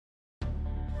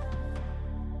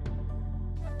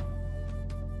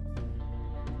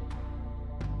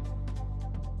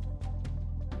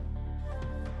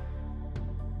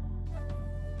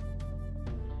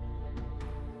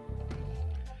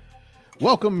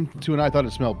Welcome to an I Thought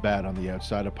It Smelled Bad on the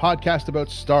Outside, a podcast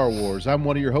about Star Wars. I'm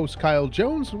one of your hosts, Kyle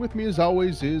Jones, and with me as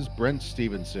always is Brent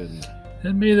Stevenson.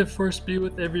 And may the force be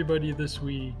with everybody this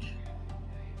week.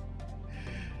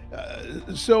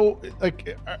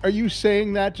 Are you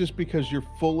saying that just because you're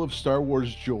full of Star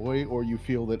Wars joy, or you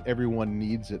feel that everyone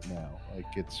needs it now?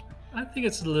 I think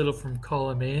it's a little from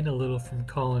column A and a little from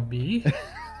column B.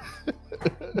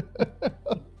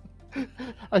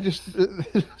 I just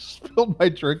spilled my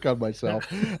drink on myself.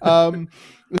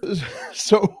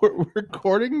 So we're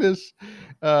recording this.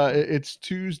 It's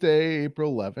Tuesday,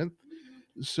 April 11th.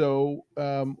 So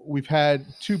we've had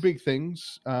two big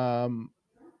things.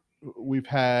 We've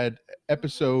had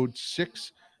episode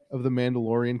 6 of The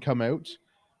Mandalorian come out,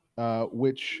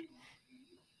 which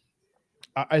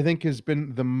I think has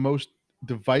been the most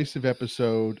divisive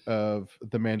episode of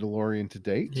The Mandalorian to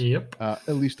date. Yep.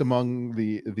 At least among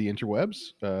the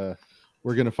interwebs.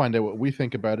 We're going to find out what we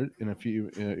think about it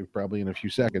in probably in a few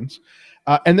seconds.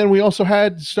 And then we also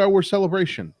had Star Wars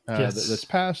Celebration that's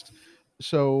passed.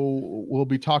 So we'll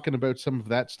be talking about some of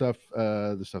that stuff,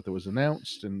 the stuff that was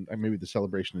announced, and maybe the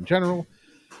celebration in general.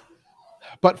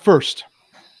 But first,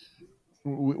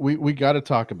 we got to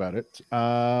talk about it.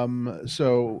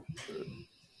 So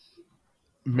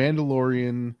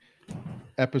Mandalorian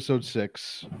episode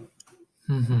 6,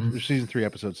 season 3,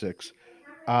 episode 6.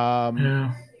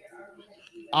 Yeah.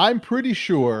 I'm pretty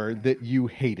sure that you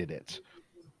hated it,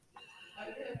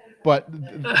 but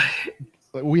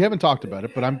we haven't talked about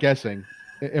it. But I'm guessing.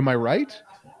 Am I right?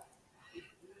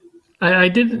 I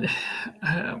didn't.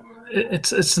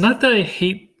 It's not that I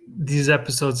hate these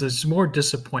episodes. It's more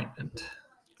disappointment.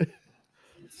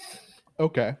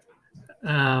 Okay.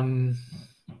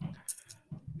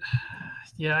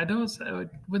 Yeah, I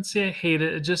wouldn't say I hate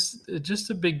it. It's just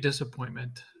a big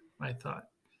disappointment, I thought.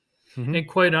 Mm-hmm. And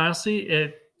quite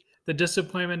honestly, the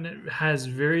disappointment has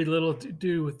very little to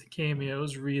do with the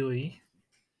cameos, really.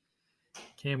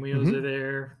 Cameos are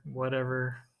there,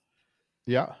 whatever.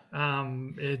 Yeah.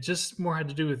 It just more had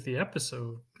to do with the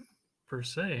episode per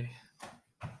se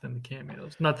than the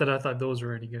cameos. Not that I thought those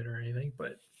were any good or anything,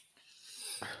 but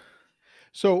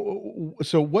so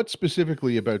what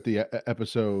specifically about the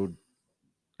episode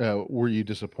were you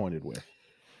disappointed with?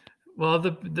 Well,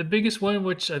 the biggest one,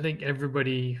 which I think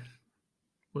everybody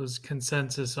was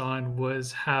consensus on,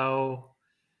 was how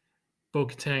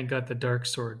Bo-Katan got the dark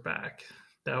sword back.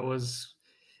 That was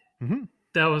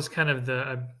kind of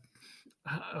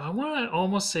I want to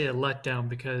almost say a letdown,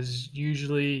 because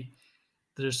usually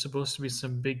there's supposed to be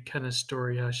some big kind of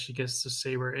story how she gets the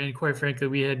saber, and quite frankly,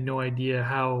 we had no idea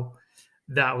how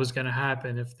that was going to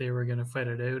happen, if they were going to fight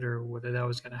it out or whether that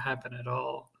was going to happen at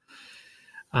all.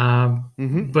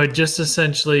 But just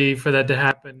essentially for that to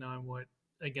happen on what,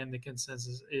 again, the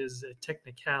consensus is a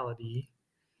technicality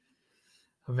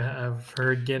of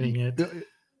her getting it. It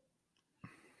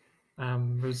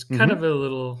was kind of a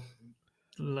little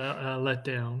let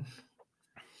down.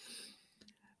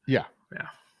 Yeah.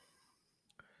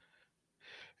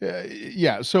 Yeah.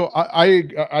 Yeah. So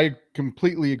I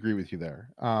completely agree with you there.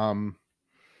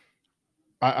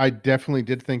 I definitely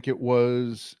did think it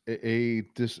was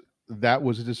that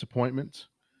was a disappointment.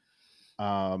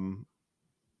 That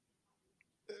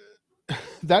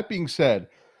being said,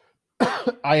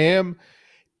 I am.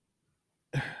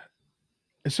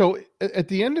 So at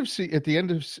the end of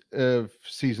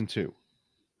season 2,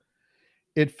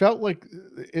 it felt like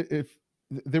if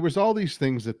there was all these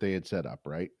things that they had set up,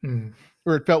 right?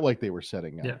 Or it felt like they were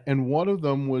setting up. Yeah. And one of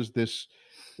them was this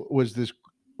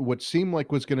what seemed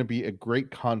like was going to be a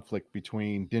great conflict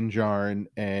between Din Djarin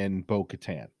and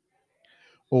Bo-Katan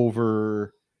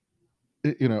over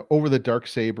the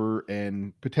Darksaber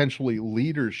and potentially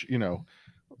leadership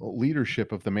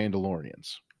of the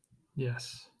Mandalorians.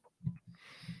 Yes.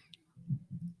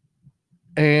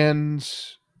 And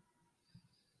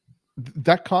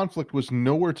that conflict was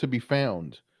nowhere to be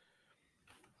found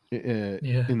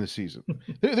in the season.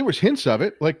 There was hints of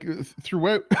it, like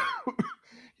throughout.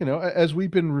 As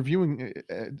we've been reviewing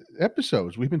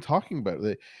episodes, we've been talking about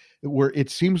it, where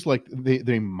it seems like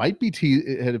they might be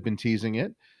have been teasing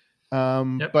it.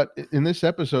 But in this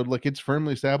episode, like, it's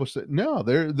firmly established that no,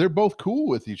 they're both cool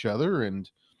with each other, and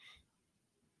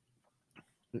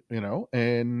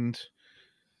and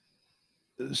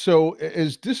so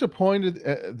as disappointed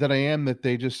that I am that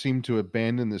they just seem to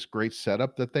abandon this great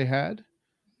setup that they had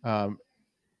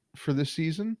for this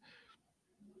season,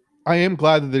 I am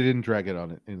glad that they didn't drag it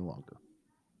on any longer.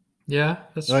 Yeah,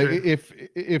 that's true.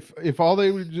 If all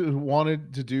they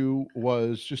wanted to do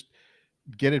was just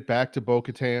get it back to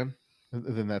Bo-Katan,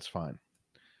 then that's fine.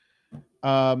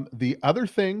 The other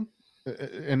thing,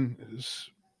 and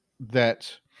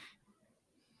that,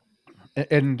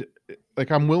 and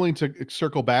like I'm willing to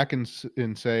circle back and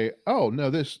say, oh no,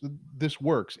 this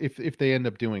works if they end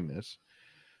up doing this.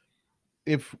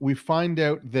 If we find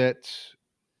out that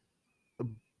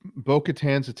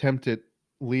Bo-Katan's attempt at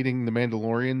leading the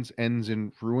Mandalorians ends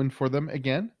in ruin for them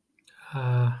again,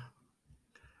 Uh,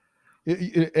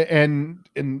 and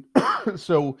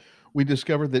so we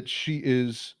discover that she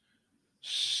is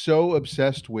so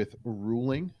obsessed with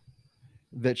ruling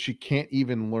that she can't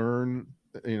even learn,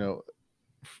 you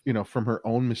know, from her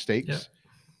own yeah, mistakes.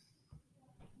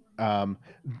 Um,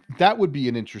 that would be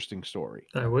an interesting story.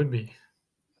 that would be.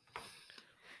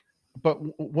 But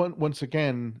once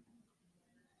again,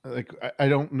 like I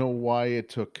don't know why it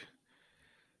took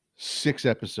 6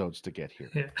 episodes to get here.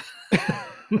 Yeah.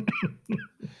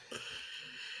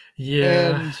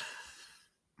 Yeah.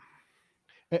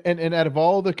 and and out of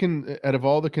all the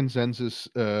consensus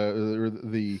or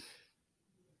the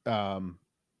um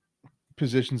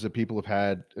positions that people have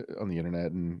had on the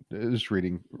internet and just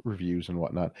reading reviews and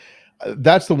whatnot,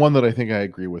 that's the one that I think I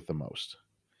agree with the most,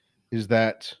 is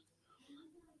that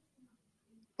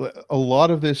a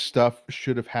lot of this stuff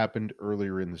should have happened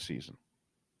earlier in the season.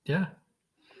 Yeah.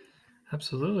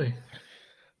 Absolutely.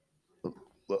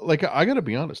 Like, I gotta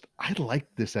be honest, I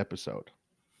liked this episode.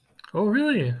 Oh,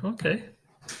 really? Okay.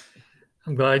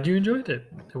 I'm glad you enjoyed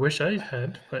it. I wish I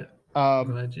had, but I'm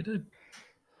um glad you did.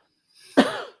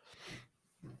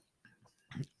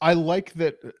 I like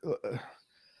that.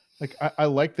 I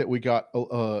like that we got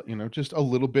just a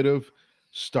little bit of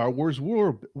Star Wars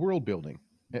world building,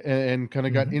 and kind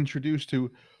of got Mhm. introduced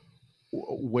to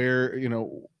where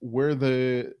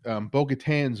the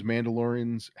Bo-Katan's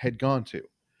Mandalorians had gone to.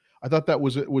 I thought that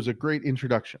was a great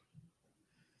introduction,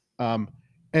 um,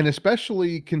 and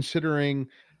especially considering,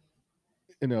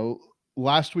 you know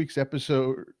last week's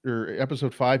episode, or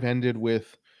episode 5, ended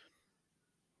with,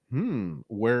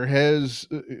 where has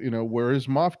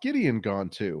Moff Gideon gone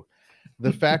to?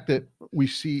 The fact that we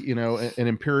see, an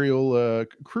Imperial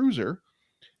cruiser,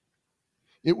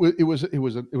 it was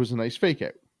a nice fake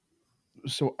out.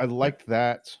 So I Yep. liked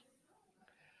that.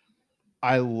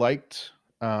 I liked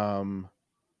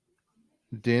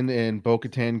Din and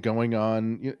Bo-Katan going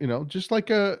on, just like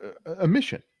a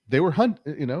mission. They were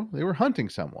hunting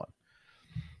someone.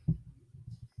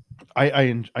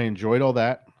 I enjoyed all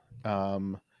that.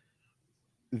 Um,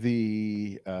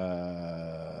 the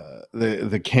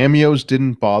cameos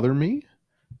didn't bother me.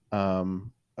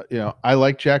 I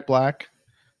like Jack Black.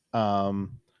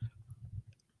 Um,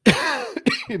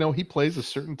 he plays a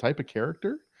certain type of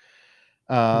character,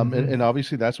 Mhm. and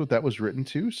obviously that's what that was written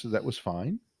to, so that was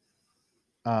fine.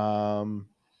 Um,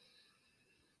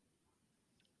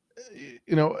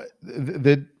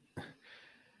 that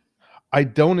I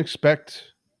don't expect,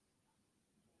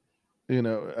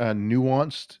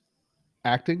 nuanced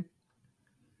acting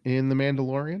in the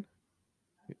Mandalorian.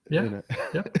 Yeah. You know,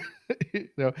 Yep. you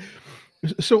know,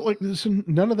 so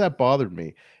none of that bothered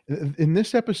me in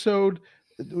this episode.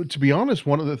 To be honest,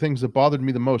 one of the things that bothered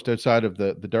me the most, outside of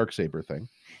the Darksaber thing,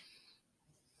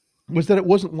 was that it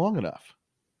wasn't long enough.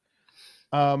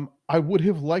 I would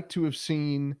have liked to have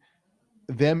seen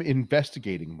them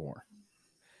investigating more,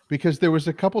 because there was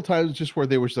a couple times just where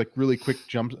there was like really quick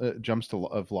jumps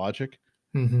of logic.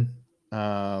 Mhm.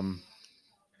 Um,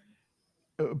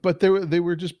 but they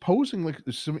were just posing like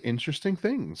some interesting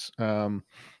things. I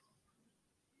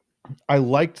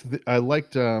liked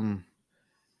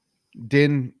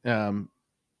Din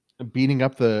beating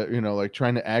up like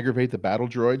trying to aggravate the battle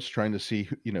droids, trying to see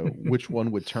which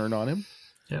one would turn on him.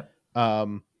 Yep.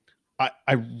 Um,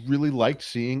 I really liked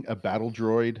seeing a battle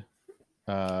droid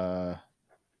uh,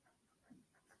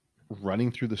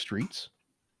 running through the streets.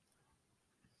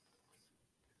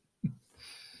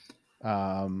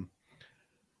 Um,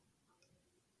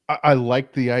 I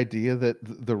like the idea that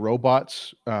the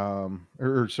robots,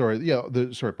 or sorry, yeah,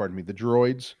 pardon me, the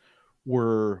droids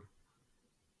were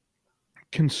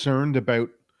concerned about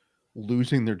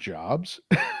losing their jobs.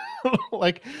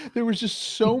 Like, there was just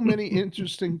so many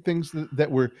interesting things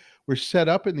that were set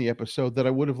up in the episode that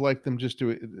I would have liked them just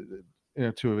to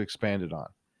have expanded on.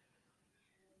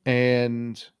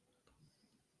 And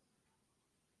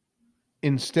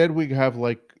instead, we have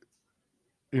like,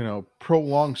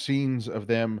 prolonged scenes of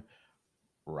them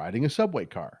riding a subway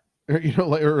car,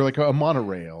 or like a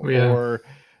monorail, Yeah. or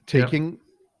Yep.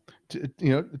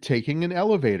 taking an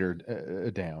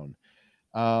elevator down.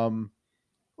 Um,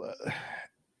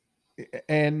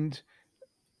 and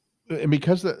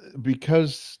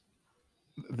because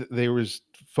they was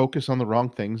focused on the wrong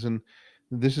things, and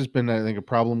this has been, I think, a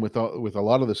problem with a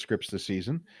lot of the scripts this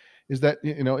season, is that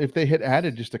if they had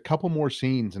added just a couple more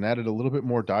scenes and added a little bit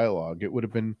more dialogue, it would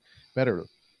have been better.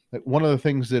 Like, one of the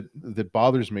things that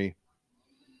bothers me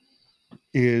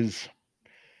is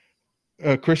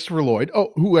Christopher Lloyd.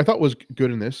 Oh, who I thought was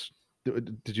good in this.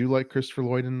 Did you like Christopher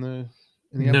Lloyd in the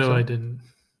No, episode? I didn't.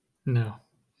 No,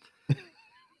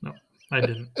 no, I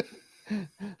didn't.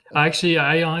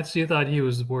 I honestly thought he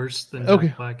was worse than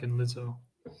Jack Black and Lizzo.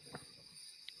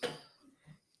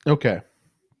 Okay.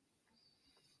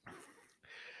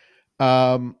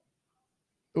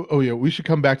 Oh yeah, we should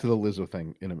come back to the Lizzo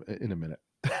thing in a minute.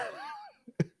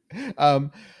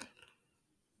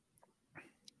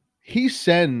 He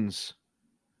sends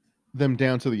them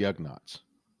down to the Ugnaughts.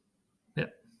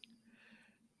 Yep.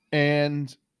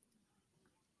 And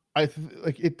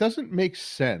it doesn't make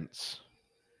sense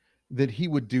that he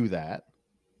would do that,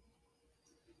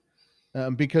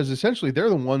 because essentially they're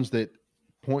the ones that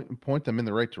point them in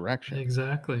the right direction.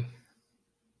 Exactly.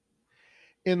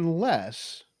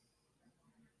 Unless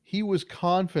he was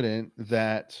confident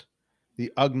that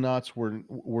the Ugnaughts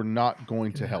were not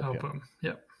going to help him.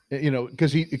 Yep.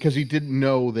 Because he didn't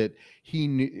know that he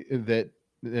knew that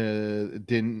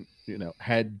didn't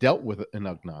had dealt with an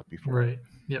Ugnaught before. Right.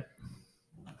 Yep.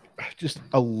 Just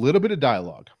a little bit of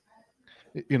dialogue,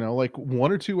 like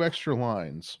one or two extra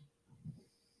lines.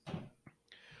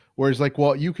 Whereas, like,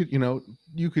 well, you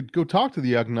could go talk to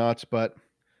the Ugnaughts, but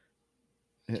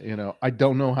I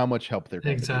don't know how much help they're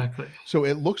going to be. So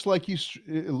it looks like he's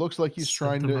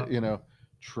trying to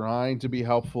trying to be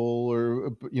helpful,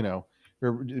 or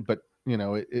but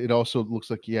it also looks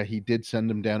like, yeah, he did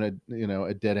send him down a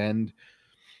dead end.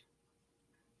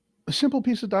 A simple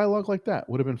piece of dialogue like that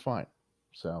would have been fine.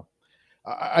 So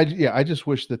I just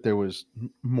wish that there was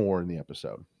more in the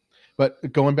episode.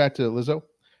 But going back to Lizzo,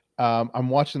 I'm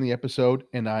watching the episode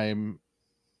and I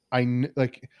knew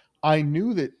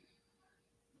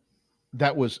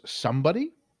that was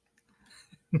somebody.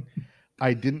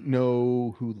 I didn't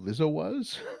know who Lizzo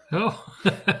was. Oh.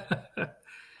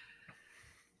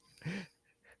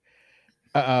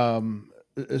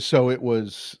 So it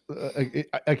was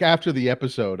like after the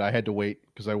episode, I had to wait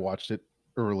because I watched it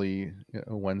early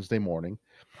Wednesday morning.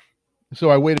 So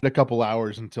I waited a couple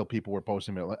hours until people were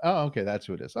posting it. Like, oh, okay, that's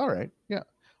who it is. All right, yeah,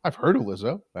 I've heard of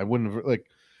Lizzo. I wouldn't have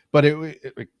but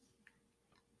it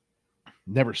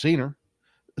never seen her,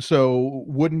 so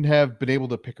wouldn't have been able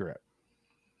to pick her out.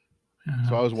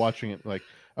 So I was watching it like,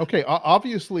 okay,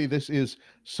 obviously this is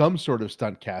some sort of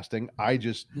stunt casting. I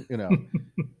just,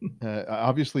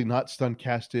 obviously not stunt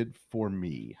casted for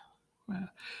me.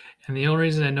 And the only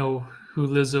reason I know who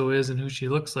Lizzo is and who she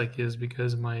looks like is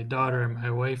because my daughter and my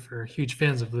wife are huge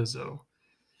fans of Lizzo.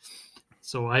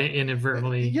 So I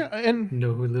inadvertently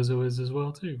know who Lizzo is as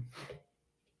well too.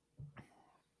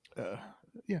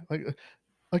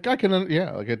 Like I can,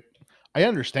 I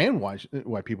understand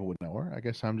why people would know her. I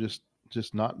guess I'm just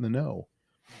not in the know.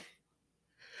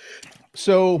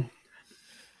 So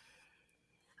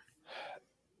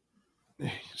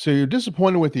you're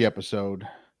disappointed with the episode.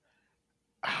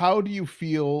 How do you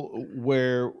feel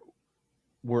where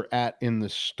we're at in the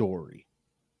story?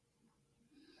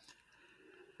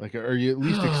 Like, are you at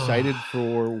least excited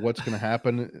for what's going to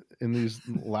happen in these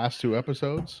last two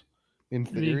episodes? In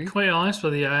theory, to be quite honest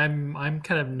with you, I'm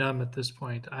kind of numb at this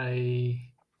point. I'm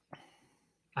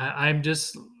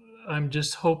just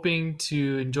hoping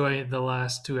to enjoy the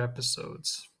last two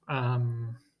episodes.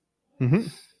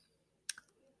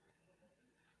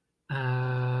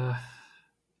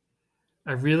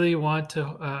 I really want to.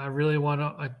 I really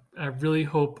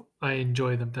hope I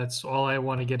enjoy them. That's all I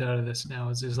want to get out of this now.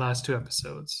 Is these last two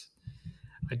episodes.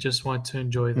 I just want to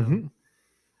enjoy them.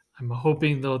 I'm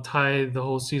hoping they'll tie the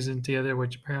whole season together,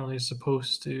 which apparently is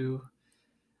supposed to.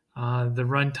 The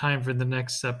runtime for the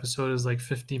next episode is like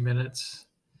 50 minutes.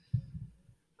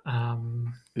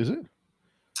 Is it?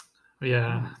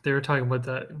 Yeah, they were talking about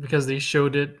that because they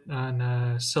showed it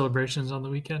on celebrations on the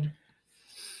weekend.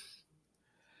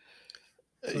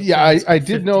 So yeah, I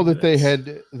did know that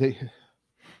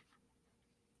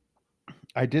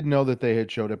I did know that they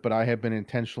had showed it, but I have been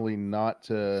intentionally not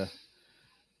stuff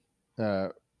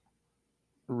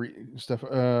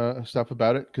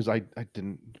about it because I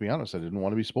didn't, to be honest, I didn't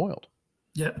want to be spoiled.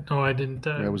 Yeah, no, I didn't.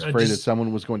 I was afraid that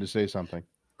someone was going to say something.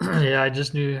 Yeah, I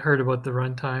just heard about the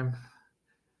runtime.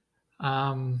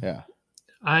 Yeah,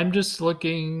 I'm just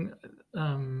looking.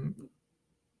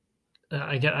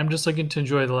 I'm just looking to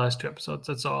enjoy the last two episodes.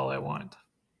 That's all I want.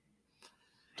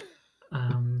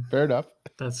 Fair enough.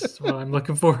 That's what I'm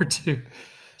looking forward to.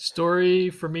 Story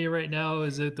for me right now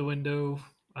is at the window.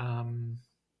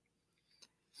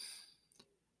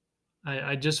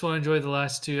 I just want to enjoy the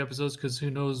last 2 episodes because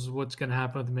who knows what's going to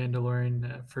happen with the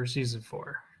Mandalorian for season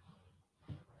 4.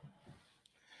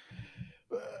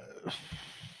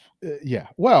 Yeah.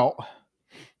 Well,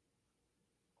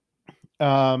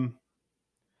 um,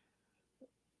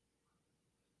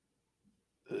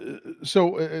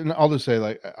 so and I'll just say,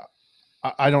 like,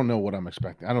 I don't know what I'm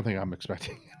expecting. I don't think I'm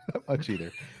expecting much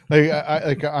either.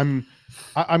 I'm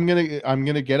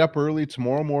gonna get up early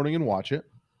tomorrow morning and watch it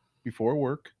before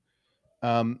work.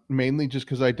 Mainly just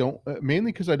because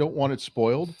mainly because I don't want it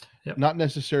spoiled. Yep. Not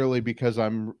necessarily because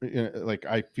I'm like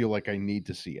I feel like I need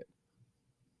to see it.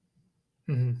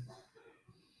 Mm-hmm.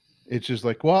 It's just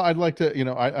like, well, I'd like to,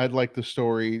 I'd like the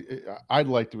story. I'd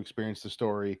like to experience the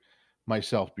story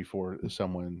myself before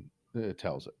someone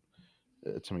tells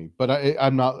it to me. But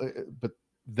I'm not. But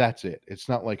that's it. It's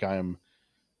not like I'm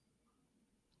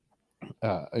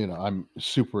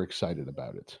super excited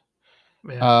about it.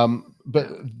 Yeah. But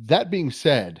Yeah. that being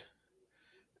said,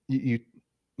 you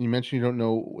mentioned you don't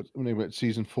know what's about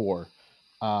season 4.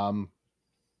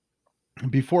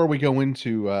 Before we go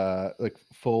into like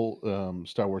full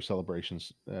Star Wars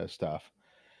celebrations stuff,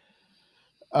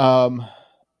 um,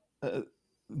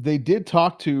 they did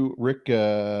talk to Rick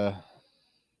Famuyiwa.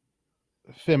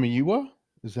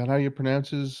 Is that how you pronounce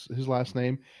his last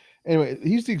name? Anyway,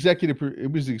 he's the executive.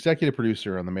 It was the executive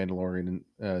producer on The Mandalorian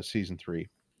in season 3,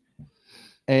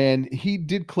 and he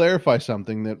did clarify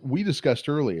something that we discussed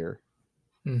earlier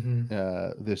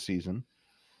Mm-hmm. this season.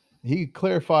 He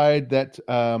clarified that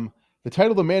the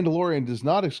title "The Mandalorian" does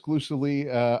not exclusively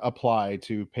apply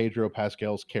to Pedro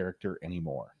Pascal's character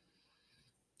anymore.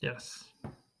 Yes.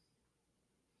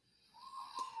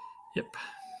 Yep.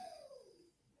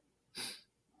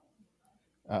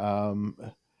 Um,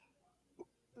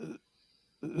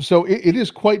 so it is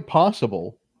quite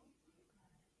possible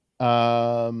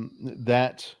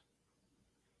that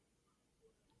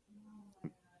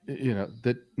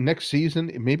that next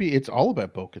season maybe it's all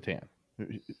about Bo-Katan.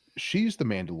 She's the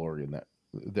Mandalorian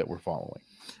that we're following.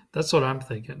 That's what I'm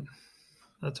thinking.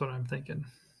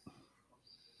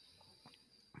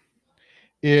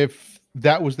 If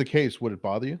that was the case, would it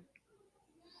bother you?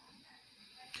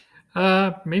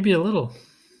 Maybe a little.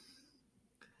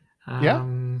 Yeah.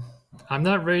 I'm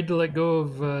not ready to let go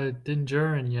of Din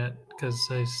Djarin yet because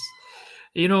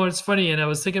it's funny, and I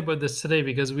was thinking about this today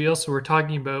because we also were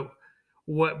talking about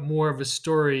what more of a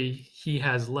story he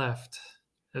has left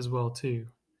as well too,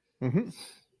 Mm-hmm.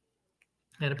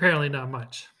 and apparently not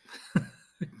much,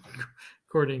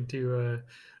 according to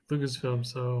Lucasfilm.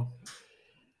 So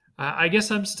I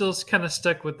guess I'm still kind of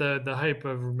stuck with the hype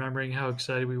of remembering how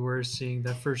excited we were seeing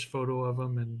that first photo of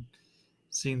him and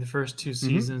seeing the first 2 Mm-hmm.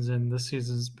 seasons, and this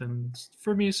season's been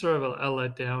for me sort of a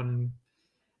letdown, and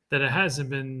that it hasn't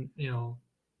been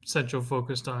central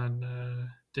focused on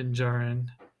Din Djarin.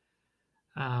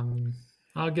 Um,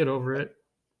 I'll get over it.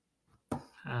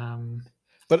 Um,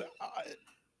 But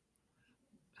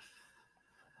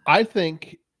I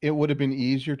think it would have been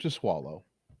easier to swallow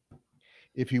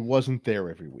if he wasn't there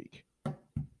every week.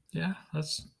 yeah,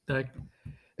 that's that.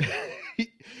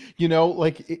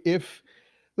 Like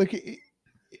like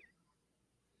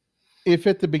if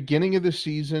at the beginning of the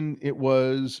season it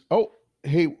was, oh,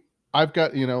 hey, I've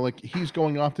got, like he's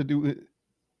going off to do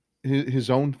his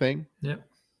own thing. Yep.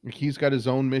 Like he's got his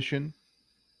own mission.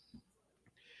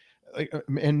 Like,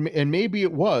 and maybe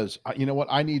it was, you know what,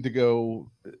 I need to go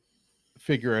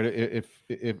figure out if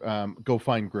go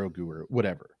find Grogu or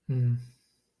whatever. Mm.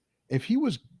 If he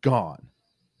was gone,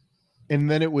 and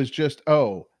then it was just,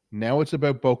 oh, now it's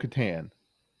about Bo-Katan,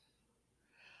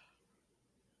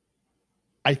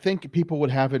 I think people would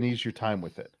have an easier time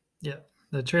with it. Yeah,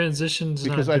 the transition's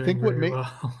Because not I doing think what very make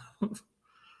well. well,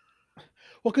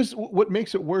 because what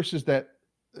makes it worse is that,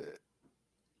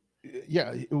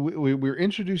 yeah, we're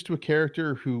introduced to a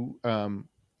character who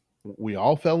we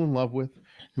all fell in love with,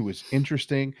 who was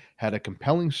interesting, had a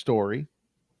compelling story,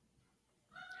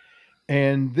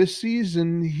 and this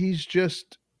season he's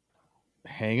just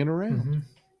hanging around.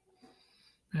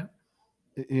 Mm-hmm.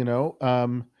 Yeah. You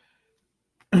know,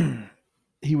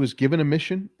 he was given a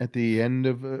mission at the end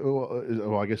of,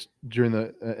 I guess during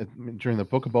the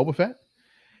book of Boba Fett,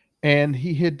 and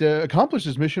he had accomplished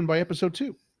his mission by episode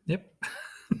 2. Yep.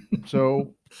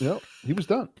 So he was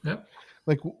done. Yep.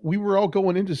 Like we were all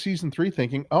going into season 3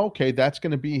 thinking, oh, okay, that's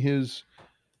going to be his,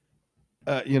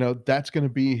 that's going to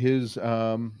be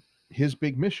his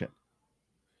big mission.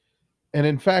 And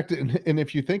in fact, and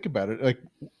if you think about it, like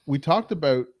we talked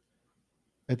about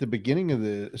at the beginning of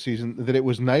the season, that it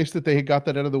was nice that they had got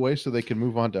that out of the way so they can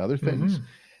move on to other things.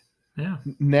 Mm-hmm. Yeah.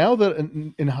 Now that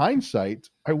in hindsight,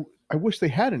 I wish they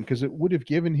hadn't, because it would have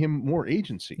given him more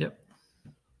agency. Yep.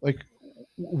 Like,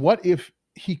 what if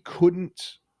he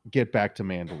couldn't get back to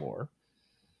Mandalore?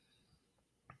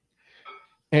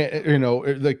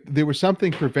 And, like there was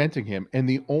something preventing him, and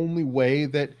the only way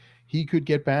that he could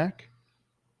get back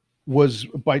was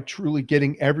by truly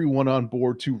getting everyone on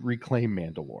board to reclaim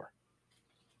Mandalore.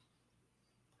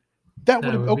 That would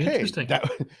That have would be okay. interesting. That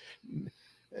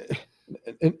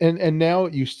and now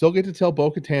you still get to tell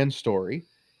Bo-Katan's story,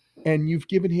 and you've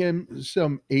given him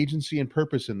some agency and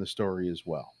purpose in the story as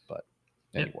well. But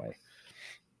anyway,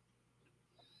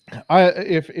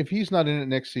 if he's not in it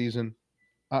next season,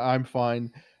 I'm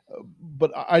fine.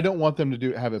 But I don't want them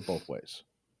to have it both ways.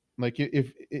 Like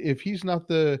if he's not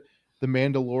the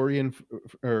Mandalorian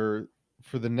or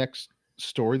for the next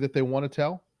story that they want to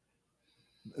tell,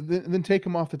 then take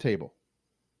him off the table.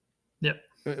 Yep.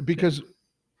 Because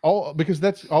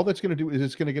that's all that's going to do is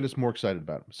it's going to get us more excited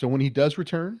about him. So when he does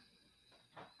return,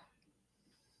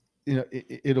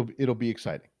 it'll be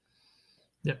exciting.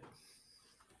 Yep.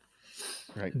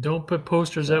 Right. And don't put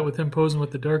posters out with him posing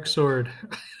with the dark sword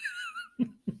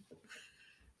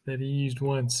that he used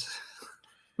once.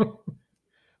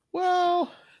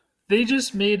 Well, they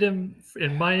just made him,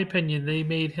 in my opinion, they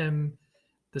made him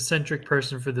the centric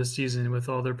person for this season with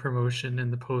all their promotion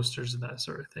and the posters and that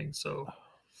sort of thing. So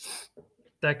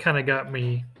that kind of got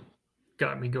me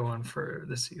going for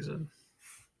this season.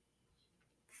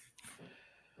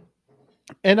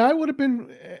 And I would have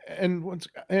been,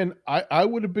 I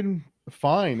would have been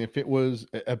fine if it was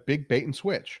a big bait and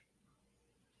switch.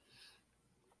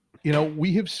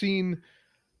 We have seen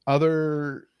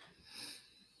other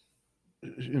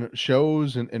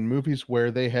shows and movies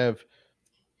where they have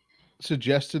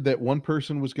suggested that one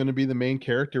person was going to be the main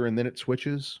character and then it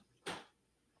switches.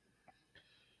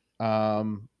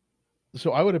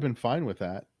 So I would have been fine with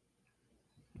that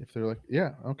if they're like,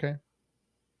 yeah, okay,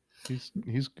 he's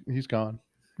gone.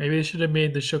 Maybe they should have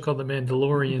made the show called The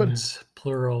Mandalorians, but,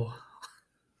 plural.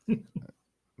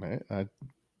 I've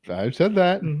said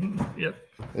that. Mm-hmm. Yep.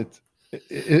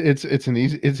 It's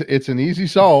an easy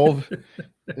solve.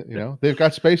 They've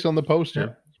got space on the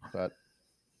poster, but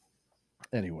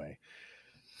anyway.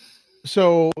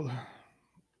 So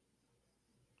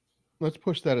let's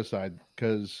push that aside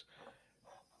because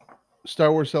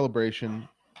Star Wars Celebration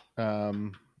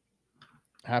happened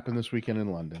this weekend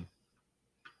in London.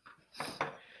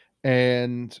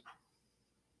 And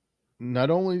we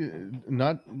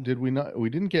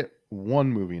didn't get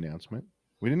one movie announcement.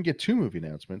 We didn't get two movie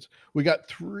announcements. We got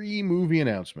 3 movie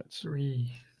announcements.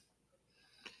 3.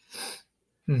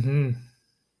 Mm-hmm.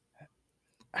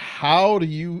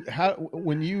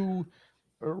 When you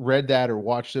read that or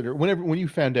watched it or when you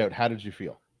found out, how did you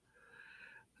feel?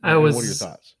 What are your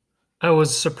thoughts? I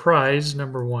was surprised,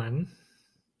 number one,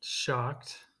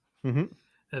 shocked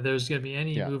that there's going to be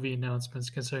any movie announcements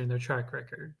considering their track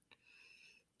record.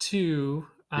 2,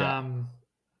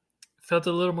 felt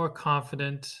a little more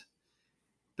confident,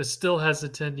 but still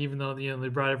hesitant, even though they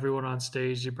brought everyone on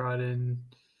stage. They brought in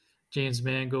James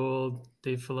Mangold,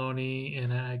 Dave Filoni,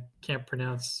 and I can't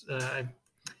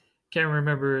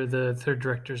remember the third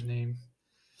director's name.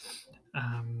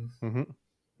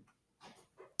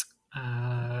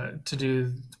 To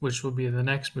do, which will be the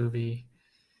next movie.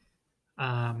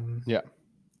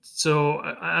 So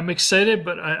I'm excited,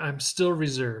 but I'm still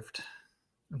reserved.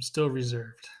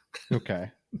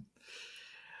 Okay.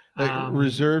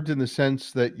 Reserved in the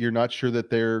sense that you're not sure that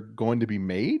they're going to be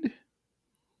made?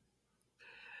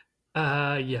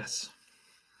 Yes.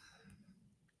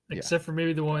 Except for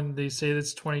maybe the one they say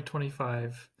that's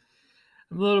 2025.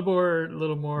 I'm a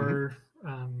little more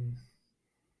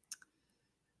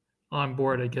on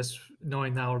board, I guess,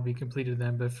 knowing that will be completed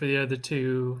then. But for the other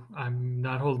 2, I'm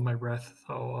not holding my breath.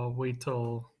 I'll wait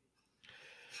till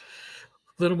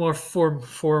a little more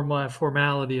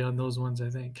formality on those ones, I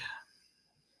think.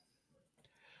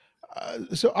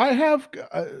 So I have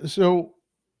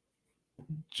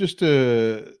just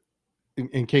to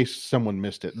in case someone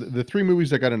missed it, the 3 movies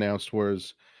that got announced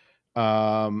was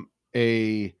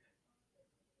a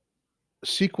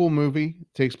sequel movie,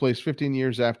 takes place 15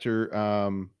 years after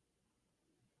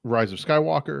Rise of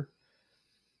Skywalker.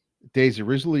 Daisy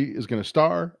Ridley is going to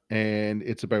star, and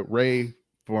it's about Rey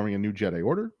forming a new Jedi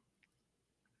Order.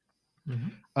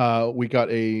 We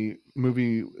got a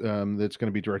movie that's going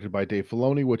to be directed by Dave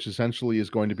Filoni, which essentially is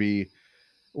going to be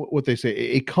what they say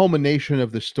a culmination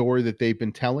of the story that they've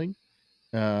been telling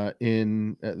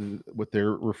in what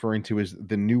they're referring to as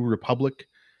the New Republic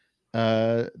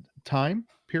time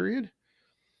period.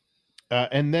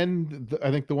 And then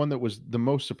I think the one that was the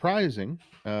most surprising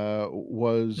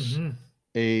was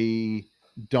a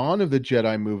Dawn of the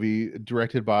Jedi movie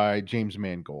directed by James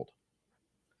Mangold.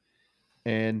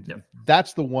 and Yep.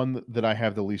 that's the one that I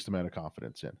have the least amount of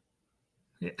confidence in.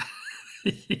 Yeah.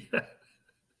 Yeah.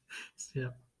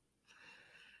 Yep.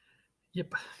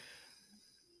 Yep.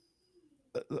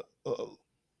 Uh,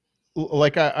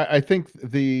 like I think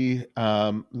the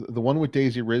one with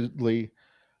Daisy Ridley,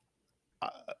 uh,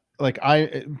 like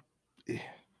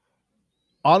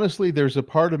honestly, there's a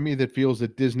part of me that feels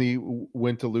that Disney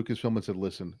went to Lucasfilm and said,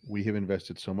 "Listen, we have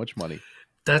invested so much money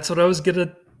That's what I was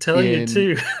gonna tell you in."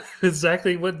 too.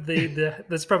 Exactly what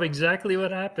that's probably exactly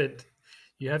what happened.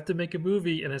 You have to make a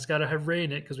movie, and it's got to have Ray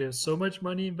in it because we have so much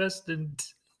money invested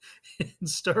in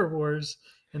Star Wars,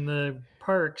 in the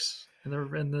parks, in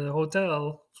the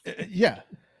hotel. Yeah,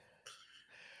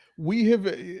 we have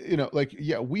like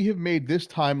we have made this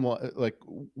timeline, like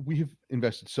we have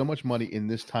invested so much money in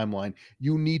this timeline.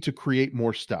 You need to create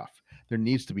more stuff. There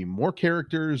needs to be more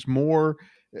characters, more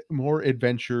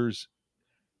adventures.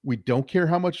 We don't care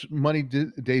how much money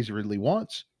Daisy Ridley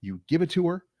wants. You give it to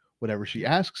her. Whatever she Yep.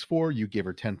 asks for, you give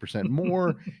her 10%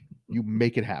 more. You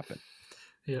make it happen,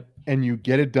 Yep. and you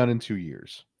get it done in 2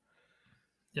 years.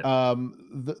 Yep.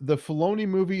 The Filoni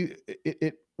movie,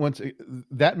 it once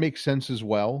that makes sense as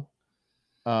well.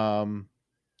 Um,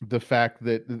 the fact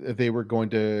that they were going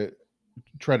to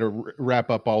try to wrap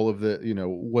up all of the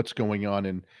what's going on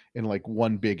in like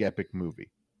one big epic movie,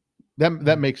 that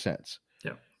Mhm. makes sense.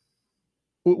 Yep.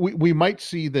 We might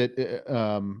see that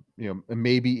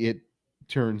maybe it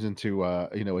turns into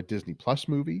a Disney Plus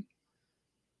movie,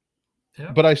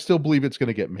 Yep. but I still believe it's going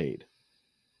to get made.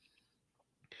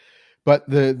 But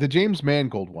the James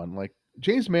Mangold one, like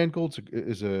James Mangold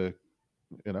is a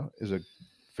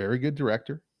very good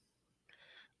director.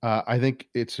 I think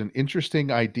it's an interesting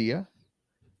idea.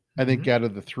 I think Hmm. out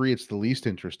of the three, it's the least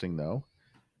interesting, though.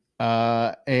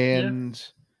 Yeah. And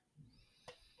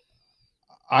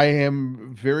I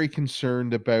am very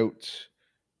concerned about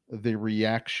the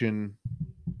reaction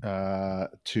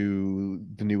to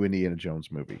the new Indiana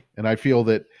Jones movie. And I feel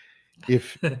that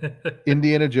if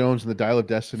Indiana Jones and the Dial of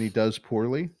Destiny does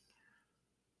poorly,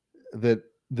 that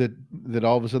that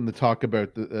all of a sudden the talk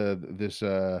about this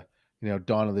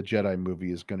Dawn of the Jedi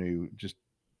movie is going to just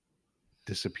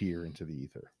disappear into the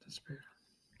ether.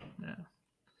 Yeah.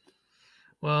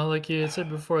 Well, like you had said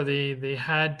before, they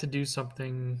had to do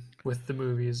something with the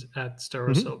movies at Star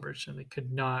Wars Mm-hmm. Celebration. They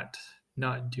could not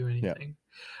do Yeah. anything.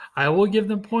 I will give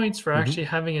them points for Mm-hmm. actually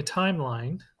having a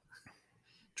timeline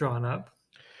drawn up.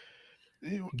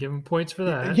 Give them points for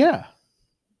that. Yeah.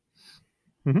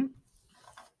 Mm-hmm.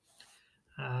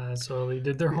 So they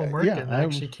did their homework Yeah. and I'm.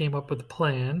 actually came up with a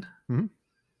plan. Mm-hmm.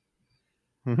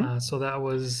 Mm-hmm. So that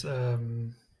was a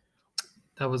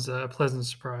pleasant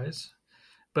surprise.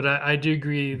 But I do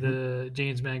agree Mm-hmm. the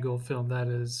James Mangold film that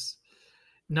is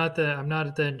not that I'm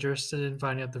not that interested in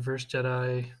finding out the first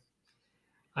Jedi.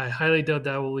 I highly doubt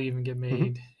that will even get Mm-hmm.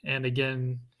 made. And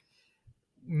again,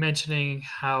 mentioning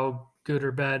how good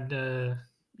or bad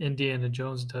Indiana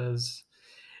Jones does,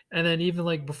 and then even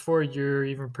like before you're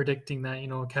even predicting that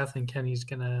Kathleen Kennedy's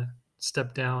gonna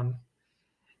step down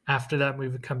after that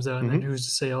movie comes out, and then Mm-hmm. who's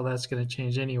to say all that's gonna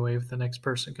change anyway with the next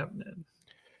person coming in?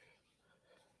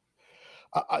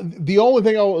 The only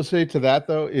thing I will say to that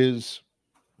though is,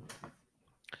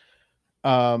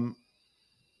 um,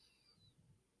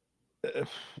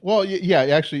 well, yeah,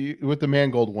 actually, with the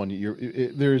Mangold one,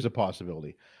 there is a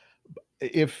possibility.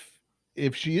 If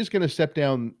if she is going to step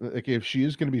down, like if she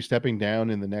is going to be stepping down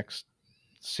in the next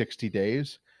 60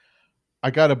 days,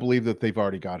 I got to believe that they've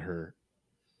already got her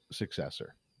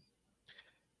successor.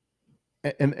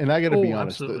 And I got to be Oh,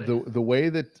 honest, absolutely. the way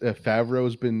that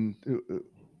Favreau's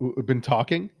been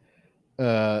talking,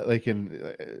 like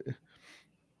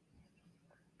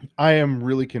I am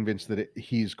really convinced that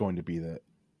he's going to be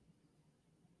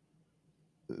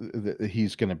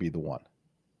he's going to be the one.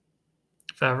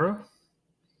 Favreau.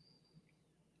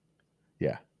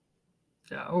 Yeah.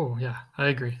 Yeah. Oh, yeah. I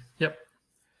agree. Yep.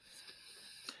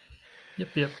 Yep.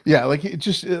 Yep. Yeah, like it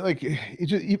just like it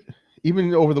just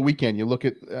even over the weekend, you look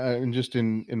at and just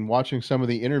in watching some of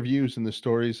the interviews and the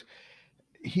stories,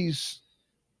 he's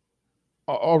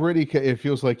already. It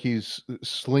feels like he's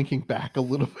slinking back a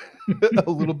little bit, a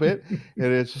little bit, and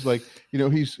it's just like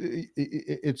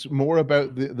it's more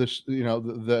about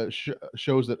the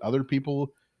shows that other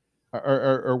people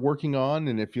are working on,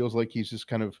 and it feels like he's just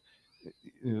kind of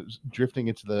drifting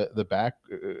into the back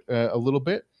a little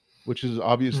bit, which is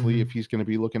obviously Hmm. if he's going to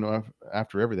be looking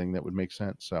after everything, that would make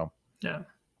sense. So, Yeah.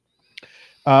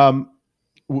 um,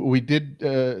 we didn't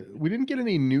get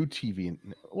any new TV.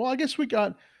 Well, I guess we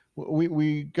got there's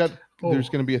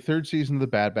Oh. going to be a third season of the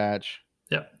Bad Batch.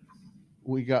 Yep.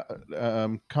 We got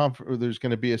there's going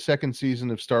to be a second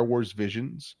season of Star Wars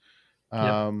Visions,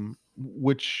 Yep.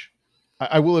 Which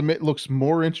I will admit looks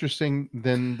more interesting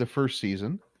than the first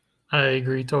season. I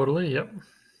agree totally. Yep.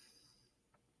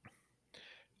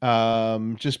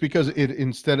 Just because it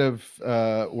instead of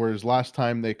whereas last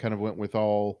time they kind of went with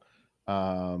all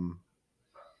um,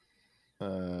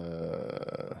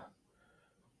 uh,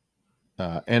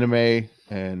 anime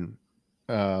and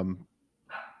um,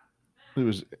 it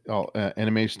was all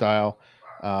anime style.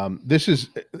 This is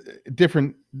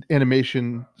different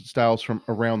animation styles from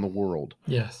around the world,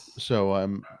 Yes. so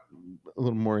I'm a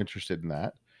little more interested in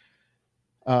that.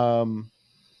 Um,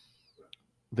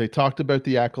 they talked about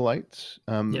the acolytes.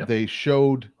 Yep. They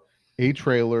showed a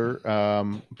trailer,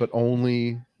 but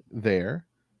only there.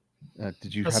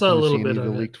 Did you I saw a happen to little see any bit of the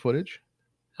of it. leaked footage?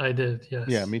 I did. Yeah,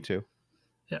 Yes. me too.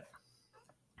 Yep.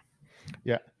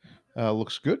 Yeah,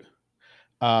 looks good.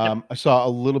 Yep. I saw a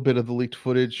little bit of the leaked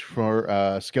footage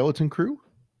for Skeleton Crew.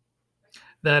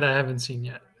 That I haven't seen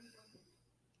yet.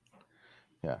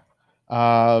 Yeah.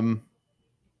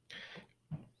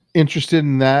 Interested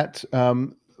in that.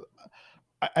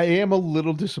 I am a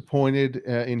little disappointed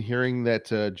in hearing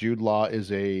that Jude Law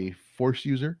is a Force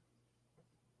user.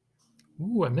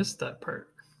 Ooh, I missed that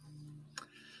part.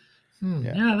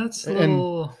 Yeah, Yeah, that's a and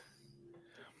little.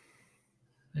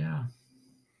 Yeah.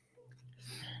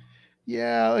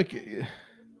 yeah, like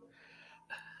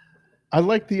I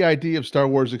like the idea of Star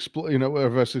Wars,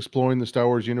 of us exploring the Star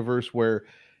Wars universe where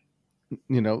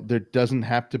there doesn't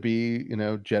have to be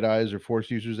Jedi's or Force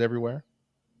users everywhere.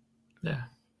 Yeah.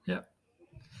 Yeah.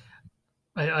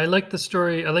 I like the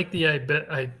story. I like the. I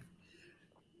bet. I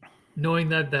knowing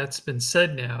that that's been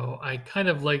said now. I kind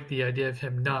of like the idea of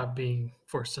him not being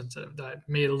force sensitive. That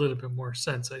made a little bit more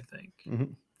sense. I think Hmm.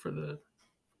 for the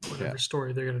Yeah. whatever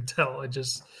story they're going to tell. I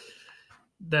just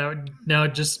that now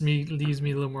it just me leaves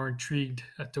me a little more intrigued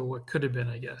as to what could have been.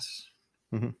 I guess.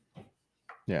 Hmm.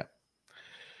 Yeah.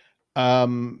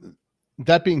 Um,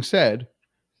 that being said,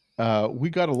 we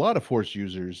got a lot of Force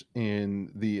users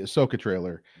in the Ahsoka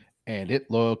trailer, and it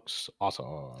looks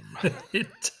awesome. it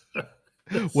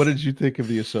What does. did you think of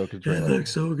the Ahsoka It trailer?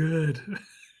 looks so good.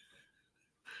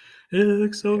 It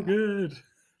looks so Yeah. good.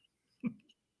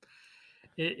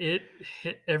 It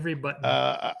hit every button.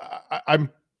 I'm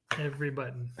Every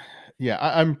button. yeah,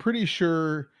 I'm pretty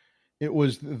sure it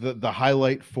was the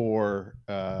highlight for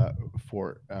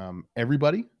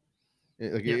everybody.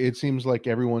 Yep. It seems like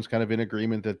everyone's kind of in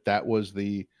agreement that that was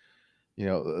the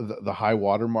high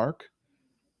water mark.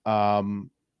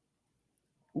 Um,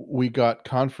 we got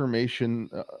confirmation.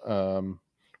 Well,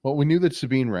 we knew that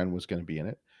Sabine Wren was going to be in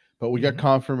it, but we got Hmm.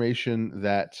 confirmation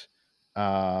that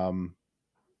um,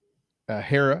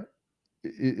 Hera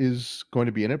is going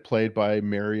to be in it, played by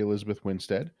Mary Elizabeth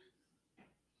Winstead.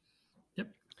 Yep.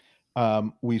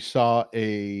 We saw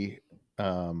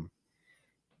um,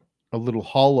 a little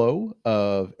hollow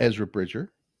of Ezra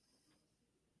Bridger,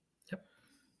 Yep.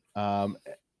 um,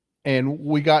 and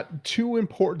we got two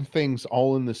important things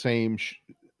all in the same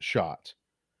shot.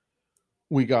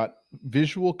 We got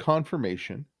visual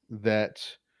confirmation that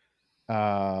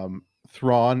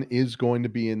Thrawn is going to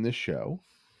be in this show,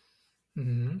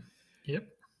 Hmm. Yep.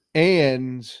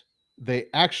 and they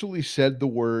actually said the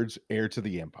words "heir to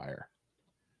the Empire,"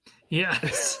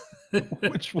 Yes.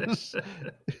 which was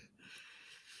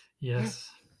Yes.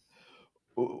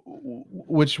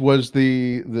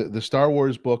 the Star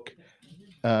Wars book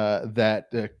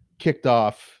that kicked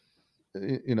off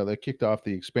that kicked off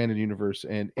the expanded universe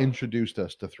and introduced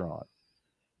us to Thrawn,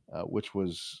 which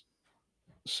was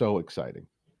so exciting.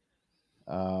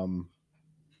 Um,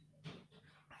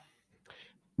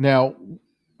 Now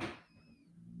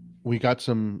we got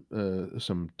some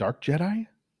Dark Jedi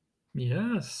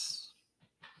Yes.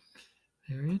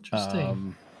 Very interesting.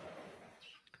 um,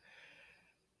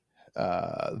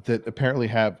 that apparently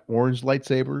have orange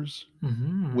lightsabers,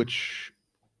 Hmm. which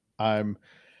I'm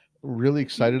really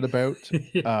excited about.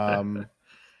 Yeah, Um,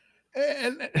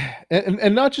 and,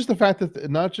 and not just the fact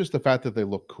that they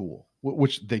look cool,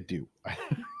 which they do.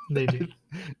 they do.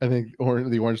 I think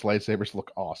the orange lightsabers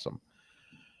look awesome.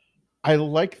 I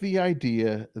like the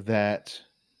idea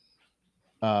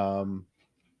um,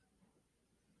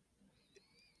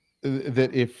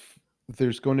 that if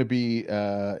there's going to be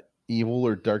evil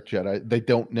or dark Jedi, they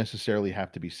don't necessarily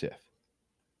have to be Sith.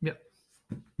 Yep.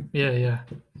 Yeah. Yeah.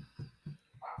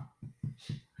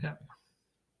 Yeah.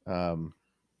 Um,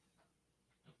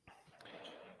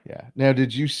 yeah. Now,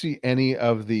 did you see any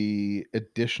of the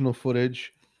additional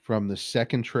footage from the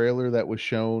second trailer that was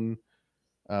shown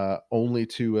only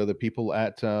to the people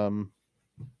at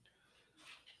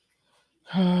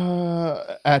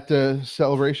the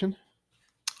celebration?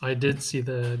 I did see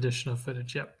the additional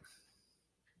footage. Yep.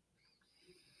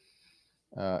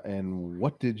 And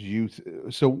what did you?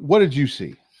 So what did you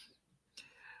see?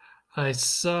 I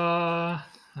saw.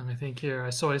 Let me think here. I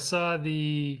saw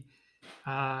the.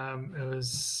 It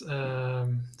was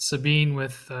Sabine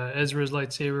with Ezra's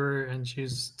lightsaber, and she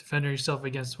was defending herself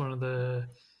against one of the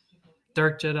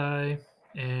Dark Jedi,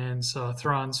 and saw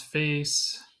Thrawn's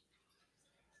face.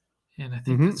 And I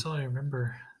think Mm-hmm. that's all I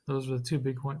remember. Those were the two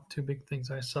big things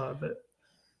I saw of it.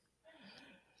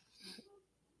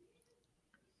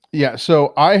 Yeah,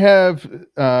 so I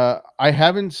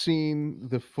haven't seen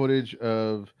the footage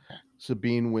of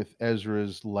Sabine with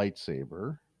Ezra's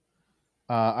lightsaber.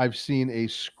 I've seen a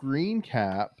screen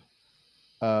cap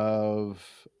of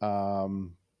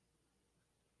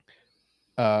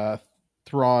uh,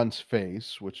 Thrawn's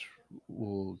face, which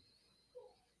we'll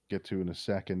get to in a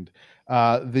second.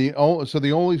 The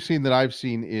only scene that I've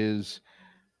seen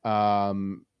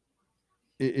um,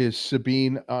 is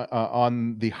Sabine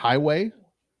on the highway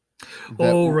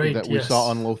Oh, right. that we saw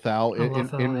Yes. on Lothal I in,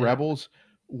 love in that. Yeah. Rebels,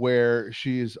 where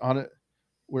she's on a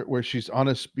where she's on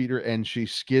a speeder and she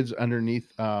skids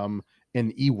underneath an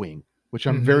E-wing, which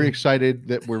I'm very Mm-hmm. excited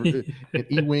that an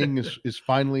E-wing is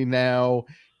finally now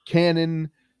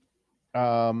canon.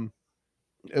 Um,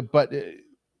 but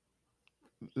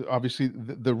obviously,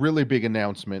 the really big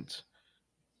announcement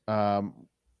um,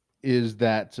 is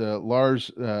that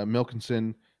Lars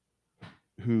Milkinson,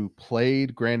 who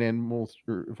played Grand Admiral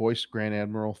or voiced Grand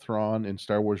Admiral Thrawn in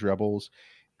Star Wars Rebels,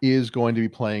 is going to be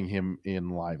playing him in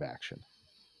live action.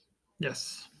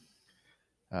 Yes.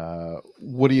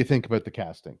 What do you think about the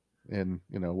casting? And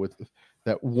with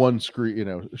that one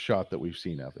screen, shot that we've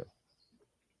seen of him.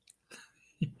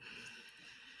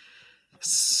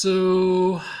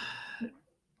 So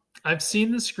I've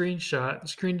seen the screenshot. The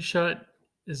screenshot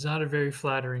is not a very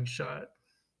flattering shot.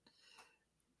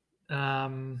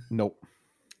 Um, Nope.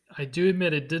 I do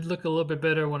admit it did look a little bit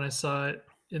better when I saw it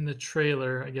in the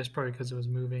trailer. I guess probably because it was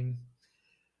moving.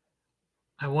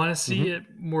 I want to see Mm-hmm. it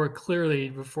more clearly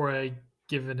before I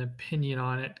give an opinion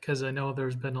on it because I know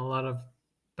there's been a lot of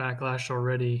backlash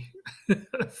already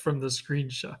from the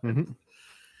screenshot. Mm-hmm.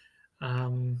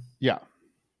 Um, Yeah.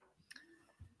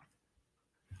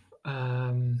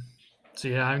 um, so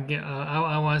yeah,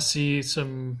 I want to see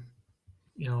some,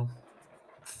 you know,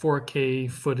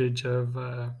 4K footage of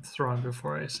Thrawn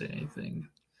before I say anything.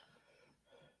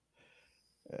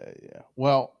 Yeah.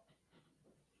 Well,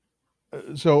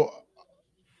 so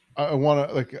I want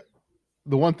to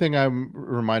the one thing I'm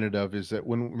reminded of is that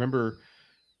when remember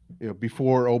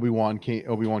before Obi Wan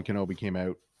Kenobi came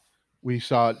out, we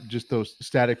saw just those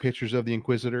static pictures of the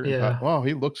Inquisitor and thought, Yeah, "Oh,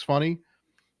 he looks funny."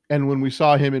 And when we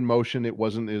saw him in motion, it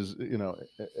wasn't as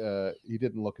he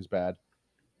didn't look as bad.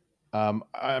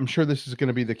 I'm sure this is going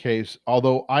to be the case.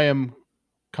 Although I am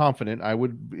confident, I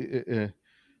would be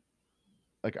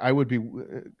like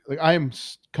I am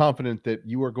confident that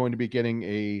you are going to be getting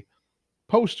a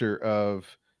poster of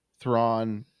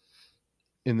Thrawn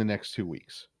in the next 2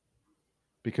 weeks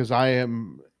because I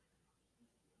am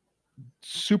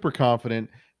super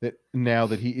confident that now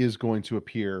that he is going to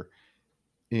appear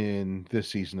in this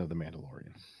season of The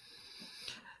Mandalorian.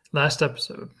 last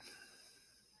episode.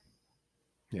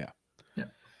 Yeah. Yeah,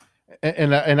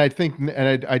 And I think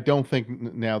I don't think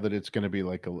now that it's going to be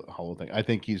like a hollow thing. I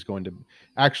think he's going to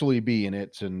actually be in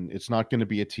it, and it's not going to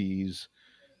be a tease.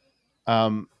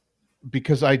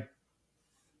 Because I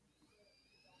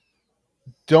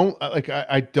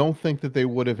don't think that they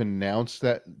would have announced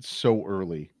that so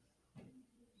early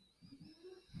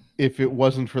if it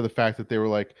wasn't for the fact that they were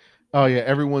like, oh yeah,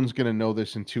 everyone's going to know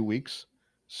this in 2 weeks,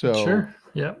 so sure.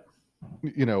 Yep.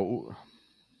 you know,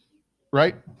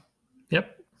 right?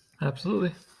 Yep.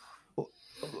 Absolutely.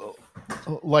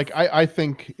 Like I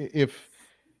think if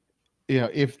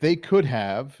they could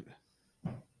have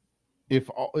if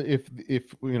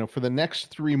for the next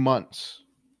 3 months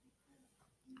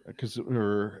because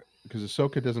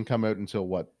Ahsoka doesn't come out until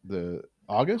what the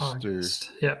August or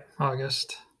August. Yep.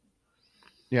 August.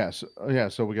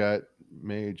 so we got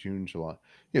May, June, July,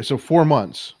 so 4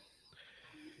 months.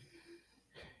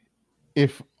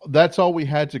 If that's all we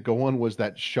had to go on was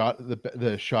that shot,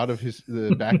 the shot of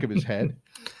the back of his head,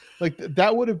 like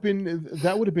that would have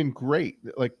been great.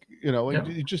 Like like Yep.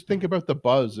 you just think about the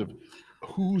buzz of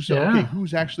Yeah.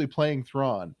 who's actually playing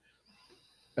Thrawn.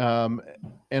 Um,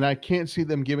 and I can't see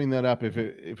them giving that up if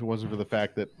it wasn't for the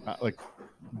fact that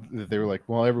that they were like,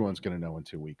 well, everyone's going to know in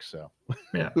 2 weeks, so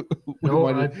Yeah. we No,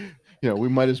 might I we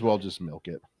might as well just milk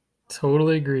it.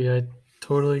 totally agree. I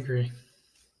totally agree.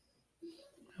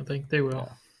 I think they will.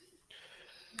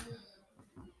 Yeah,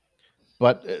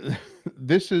 but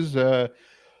this is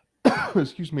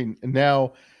excuse me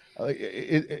now.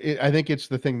 I think it's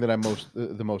the thing that I'm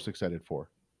the most excited for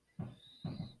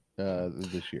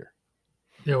this year.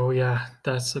 Oh yeah,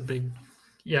 that's a big.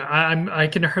 Yeah, I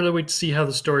can hardly wait to see how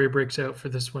the story breaks out for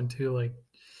this one too. Like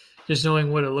just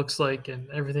knowing what it looks like and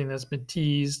everything that's been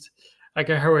teased, I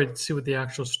can hardly wait to see what the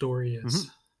actual story Mm-hmm.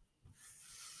 is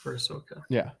for Ahsoka.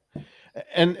 Yeah,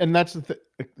 and that's the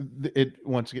it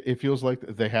once again, it feels like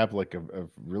they have like a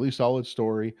really solid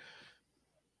story,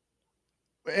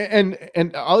 and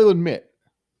I'll admit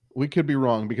we could be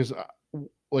wrong because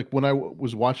like when I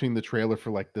was watching the trailer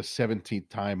for like the 17th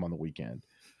time on the weekend,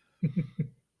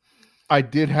 I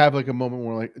did have like a moment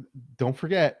where like, don't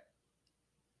forget,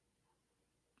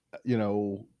 you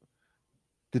know,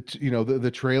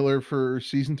 the trailer for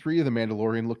season 3 of The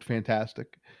Mandalorian looked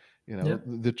fantastic. You know, Yep,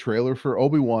 the trailer for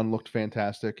Obi-Wan looked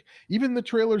fantastic. Even the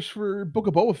trailers for Book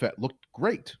of Boba Fett looked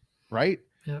great, right?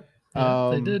 yep, yeah,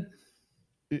 they Um, did.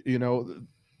 you know,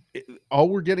 all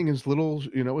we're getting is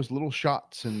little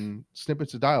shots and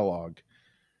snippets of dialogue.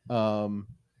 Um,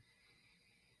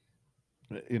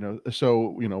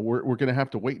 so we're gonna have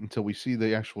to wait until we see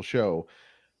the actual show.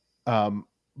 Um,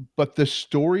 but the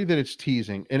story that it's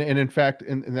teasing, and in fact,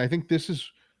 and I think this is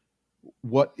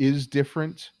what is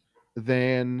different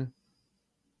than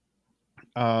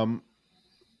um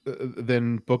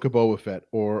than Book of Boba Fett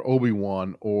or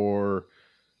Obi-Wan or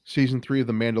season 3 of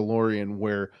The Mandalorian,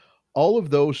 where all of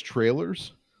those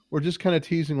trailers were just kind of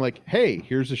teasing like, hey,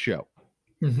 here's a show,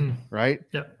 Hmm. right?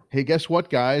 Yep, Hey, guess what,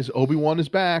 guys? Obi-Wan is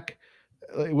back.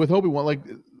 With Obi-Wan, like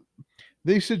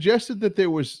they suggested that there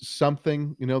was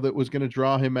something, that was going to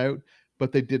draw him out,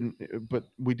 but they didn't. But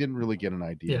we didn't really get an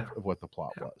idea yeah, of what the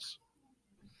plot yeah, was.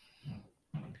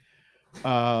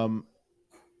 Um,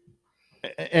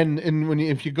 and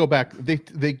if you go back, they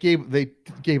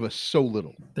gave us so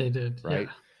little, they did. Yeah. right?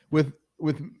 With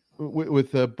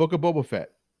with Book of Boba Fett,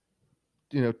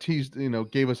 teased,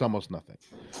 gave us almost nothing.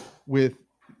 With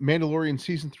Mandalorian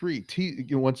season 3,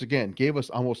 once again gave us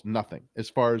almost nothing as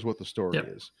far as what the story Yep.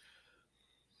 is.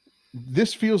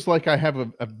 This feels like I have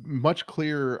a much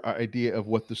clearer idea of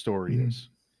what the story Hmm. is.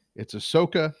 It's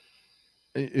Ahsoka,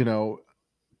 you know,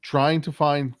 trying to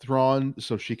find Thrawn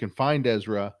so she can find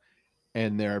Ezra,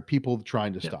 and there are people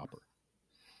trying to Yep. stop her.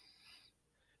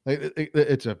 Like,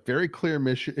 it's a very clear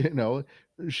mission.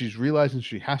 She's realizing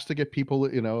she has to get people,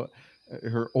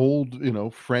 her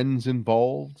old, friends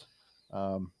involved.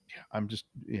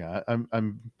 Yeah,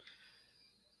 I'm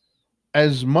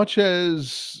as much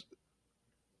as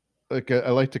like I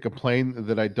like to complain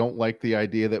that I don't like the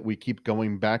idea that we keep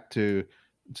going back to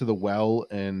the well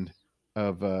and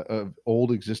of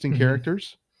old existing Hmm.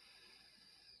 characters.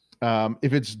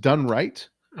 If it's done right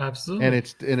and Absolutely.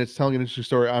 it's telling an interesting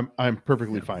story, I'm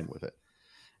perfectly Yep. fine with it.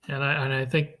 And I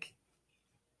think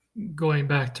going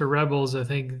back to Rebels, I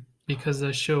think because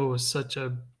that show was such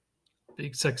a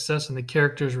big success and the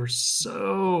characters were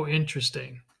so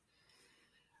interesting,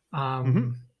 Hmm.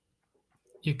 um,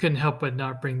 you couldn't help but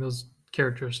not bring those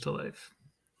characters to life.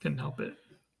 Couldn't help it.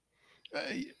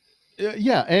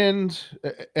 Yeah, and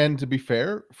to be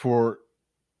fair, for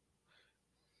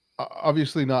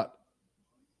obviously not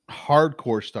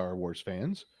hardcore Star Wars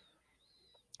fans,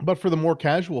 but for the more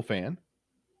casual fan,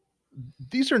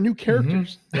 these are new Hmm.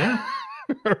 characters, Yeah.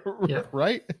 Yeah.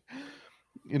 right?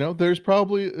 There's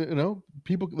probably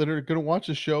people that are going to watch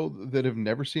a show that have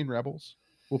never seen Rebels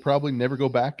will probably never go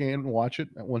back and watch it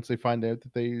once they find out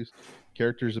that these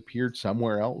characters appeared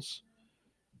somewhere else.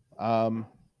 Um,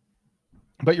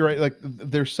 but you're right, like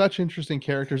there's such interesting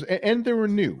characters, and they were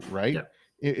new, right? Yeah.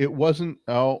 It wasn't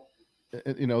they're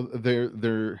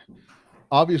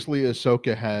obviously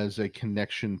Ahsoka has a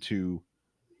connection to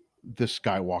the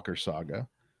Skywalker saga.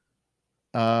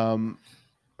 Um,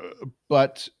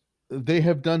 but they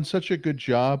have done such a good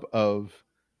job of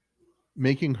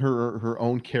making her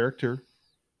own character,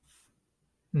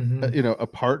 Hmm.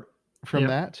 apart from Yep.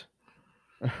 that,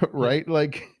 Yep. right?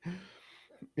 Like,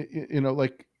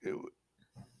 like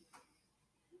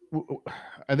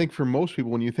I think for most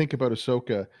people, when you think about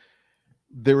Ahsoka,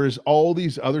 there is all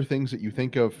these other things that you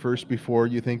think of first before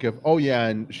you think of, oh yeah,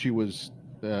 and she was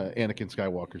Anakin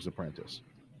Skywalker's apprentice,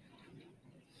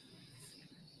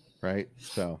 right?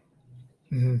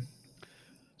 Hmm.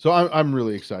 So I'm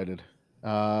really excited.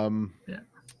 Um, Yeah.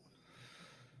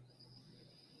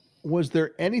 was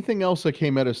there anything else that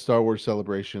came out of Star Wars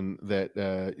Celebration that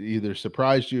either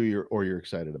surprised you or you're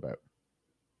excited about?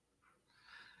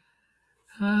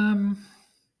 Um.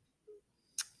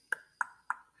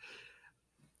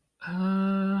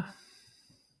 Uh.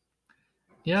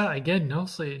 Yeah. Again,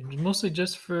 mostly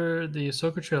just for the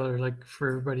Ahsoka trailer. Like for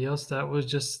everybody else, that was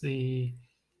just the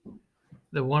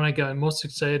the one I got most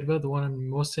excited about, the one I'm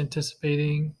most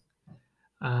anticipating.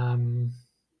 Um,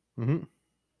 Mm-hmm.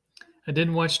 I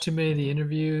didn't watch too many of the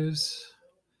interviews.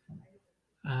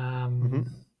 Mm-hmm.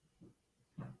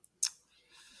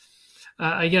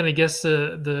 Again, I guess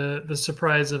the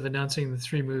surprise of announcing the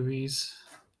 3 movies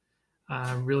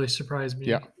really surprised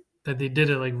Yeah. me that they did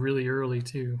it like really early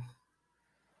too.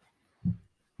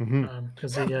 Mm-hmm.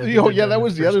 Because they did it Yeah, on that the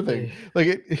was the other first thing. day. Like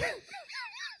it,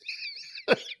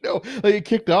 no, like it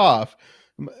kicked off.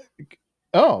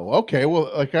 Oh, okay. Well,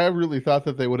 like I really thought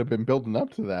that they would have been building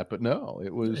up to that, but no,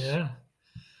 it was. Yeah.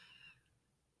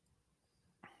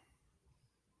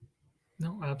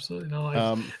 No, absolutely no.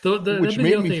 That'd Which be the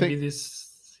made other me thing. Be think.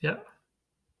 this, yeah.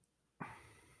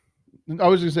 I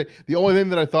was going to say the only thing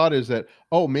that I thought is that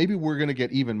maybe we're going to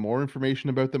get even more information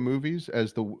about the movies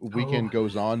as the Oh, weekend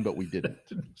goes on, but we didn't.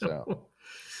 So no,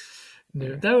 no,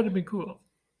 yeah. that would have been cool.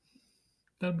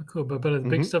 That'd be cool. But the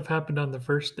big Mm-hmm. stuff happened on the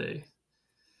first day,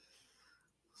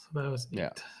 so that was Yeah.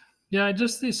 neat. Yeah,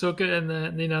 just the Ahsoka and the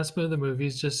announcement of the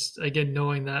movies. Just again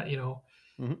knowing that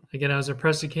Mm-hmm. again I was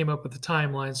impressed they came up with the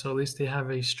timeline, so at least they have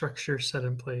a structure set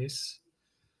in place.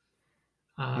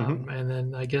 Mm-hmm. And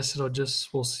then I guess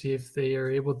we'll see if they are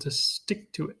able to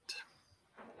stick to it.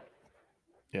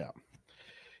 Yeah.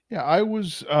 Yeah. I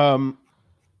was. To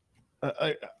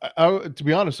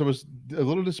be honest, I was a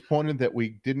little disappointed that we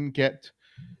didn't get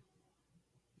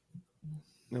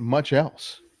much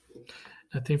else.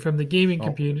 Nothing from the gaming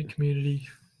Oh, community.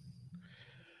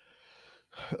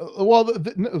 well,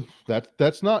 no,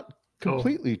 that's not Oh,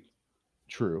 completely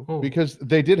true oh, because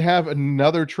they did have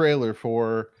another trailer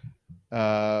for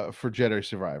Jedi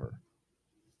Survivor.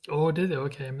 oh! Did they?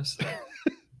 Okay, I missed that.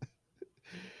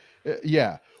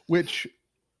 Yeah, which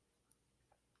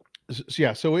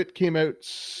yeah, so it came out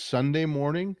Sunday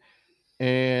morning,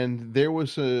 and there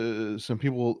was some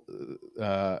people,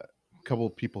 a couple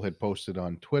of people had posted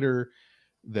on Twitter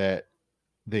that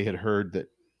they had heard that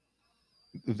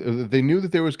they knew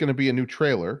that there was going to be a new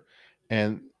trailer,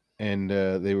 and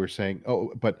they were saying,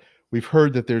 "Oh, but we've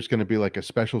heard that there's going to be like a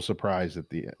special surprise at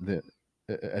the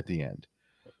end."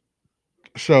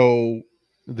 So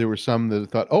there were some that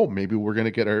thought, "Oh, maybe we're going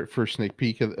to get our first sneak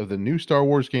peek of the new Star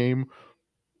Wars game.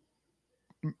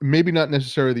 Maybe not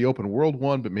necessarily the open world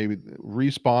one, but maybe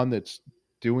Respawn that's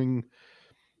doing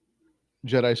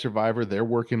Jedi Survivor. They're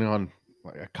working on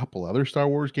like a couple other Star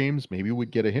Wars games. Maybe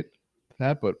we'd get a hint to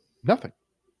that, but nothing."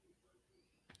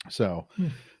 So Hmm.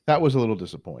 that was a little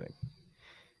disappointing.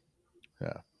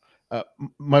 Yeah.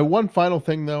 My one final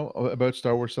thing though about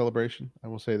Star Wars Celebration, I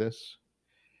will say this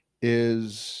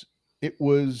is it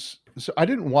was so I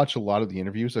didn't watch a lot of the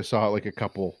interviews. I saw like a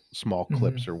couple small Mm-hmm.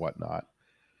 clips or whatnot.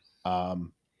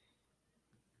 Um,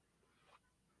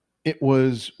 it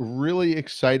was really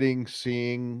exciting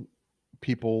seeing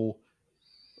people,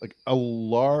 like a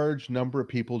large number of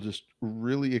people, just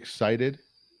really excited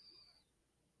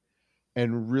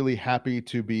and really happy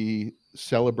to be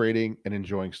celebrating and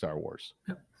enjoying Star Wars.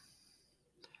 Yep.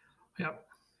 Yep.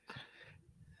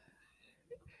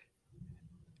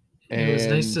 It was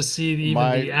nice to And see even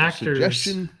my the actors.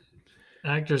 suggestion,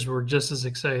 Actors were just as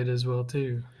excited as well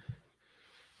too.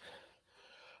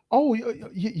 oh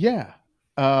yeah,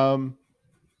 um,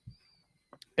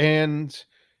 and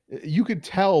you could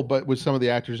tell, but with some of the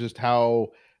actors, just how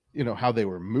how they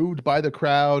were moved by the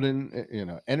crowd and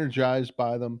energized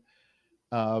by them.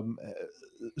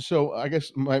 So I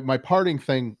guess my parting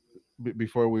thing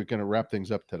before we're going to wrap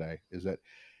things up today is that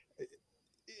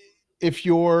if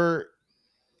you're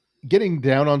getting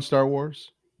down on Star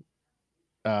Wars,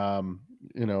 um,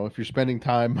 if you're spending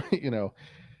time,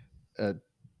 uh,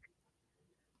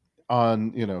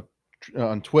 on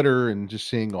on Twitter and just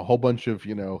seeing a whole bunch of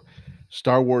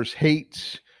Star Wars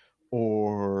hate,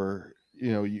 or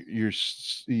you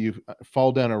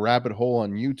fall down a rabbit hole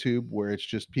on YouTube where it's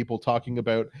just people talking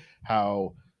about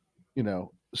how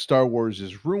Star Wars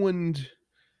is ruined.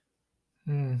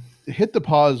 Mm. Hit the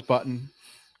pause button,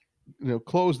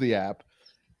 close the app,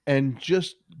 and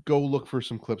just go look for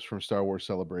some clips from Star Wars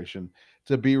Celebration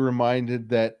to be reminded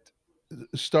that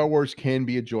Star Wars can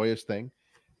be a joyous thing,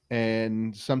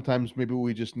 and sometimes maybe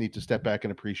we just need to step back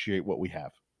and appreciate what we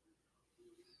have.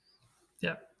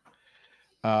 Yeah.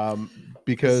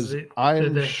 Because Because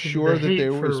I'm the sure that hate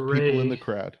there for was people in the Ray.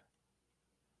 crowd.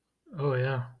 Oh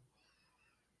yeah.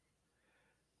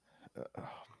 Uh,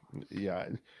 yeah,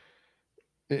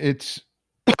 it's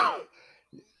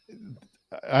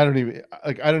I don't even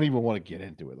want to get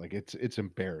into it. Like it's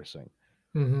embarrassing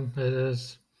Mm-hmm. It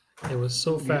is. It was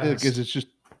so because fast.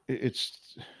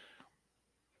 it's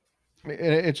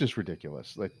just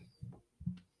ridiculous. Like,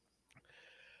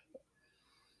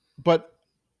 but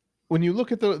when you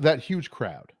look at that huge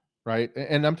crowd, right?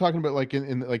 And I'm talking about like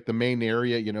in like the main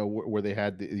area, you know, where they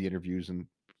had the interviews and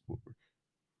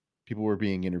people were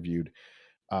being interviewed.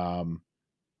 Um,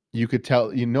 you could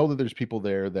tell, you know, that there's people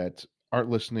there that aren't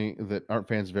listening, that aren't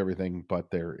fans of everything, but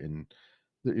they're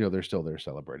still there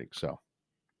celebrating. So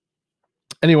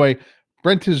anyway,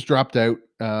 Brent has dropped out.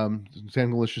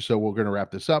 Malicious, so we're going to wrap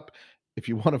this up. If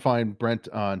you want to find Brent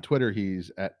on Twitter,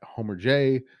 he's at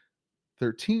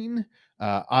HomerJ13.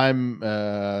 I'm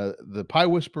the Pie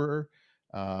Whisperer,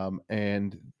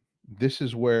 and this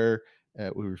is where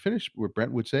we were finished. Where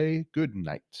Brent would say good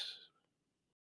night.